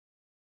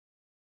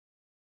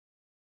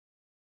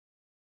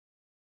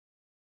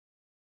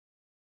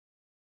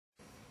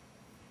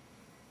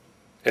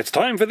It's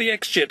time for the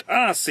X-Jet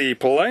RC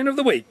Plane of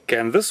the Week,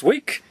 and this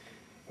week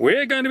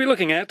we're going to be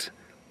looking at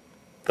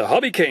the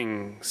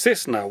HobbyKing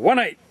Cessna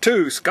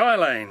 182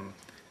 Skylane.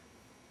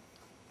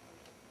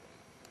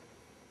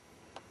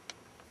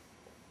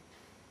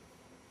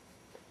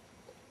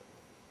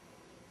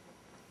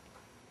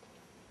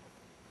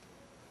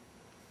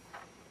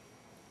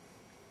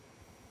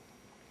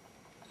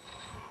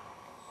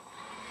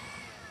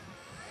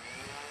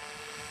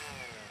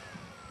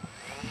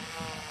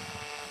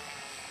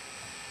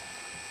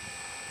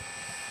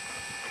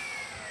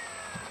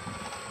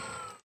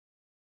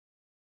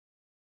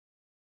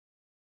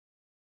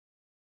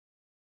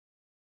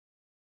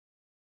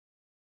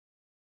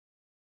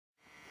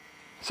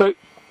 So,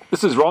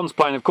 this is Ron's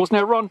plane, of course.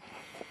 Now, Ron,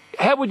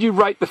 how would you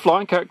rate the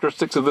flying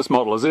characteristics of this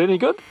model? Is it any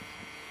good?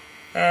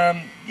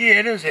 Yeah,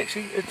 it is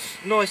actually. It's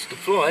nice to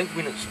fly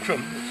when it's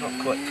trimmed. It's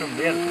not quite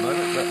trimmed out at the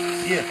moment,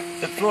 but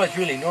yeah, it flies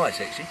really nice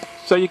actually.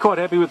 So you're quite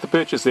happy with the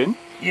purchase then?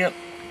 Yeah,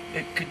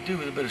 it could do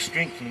with a bit of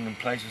strengthening in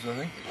places, I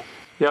think.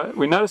 Yeah,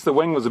 we noticed the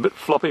wing was a bit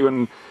floppy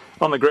when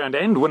on the ground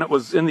and when it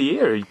was in the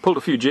air. He pulled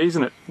a few G's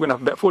and it went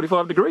up about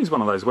 45 degrees,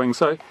 one of those wings.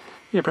 So,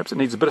 yeah, perhaps it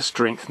needs a bit of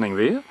strengthening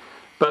there.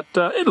 But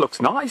it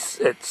looks nice.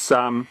 It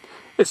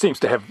seems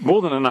to have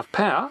more than enough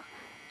power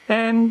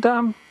and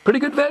pretty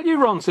good value,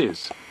 Ron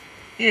says.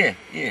 Yeah.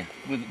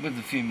 With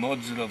the few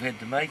mods that I've had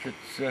to make, it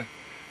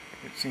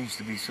seems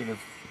to be sort of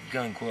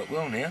going quite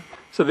well now.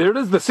 So there it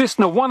is, the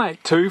Cessna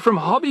 182 from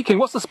HobbyKing.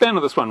 What's the span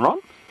of this one, Ron?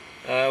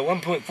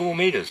 1.4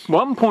 metres.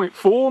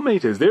 1.4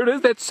 metres. There it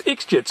is. That's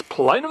X-Jet's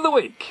Plane of the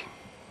Week.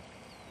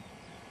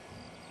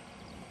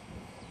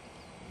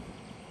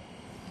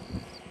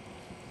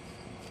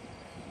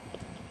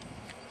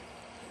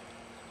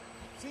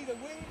 See the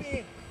wing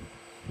there?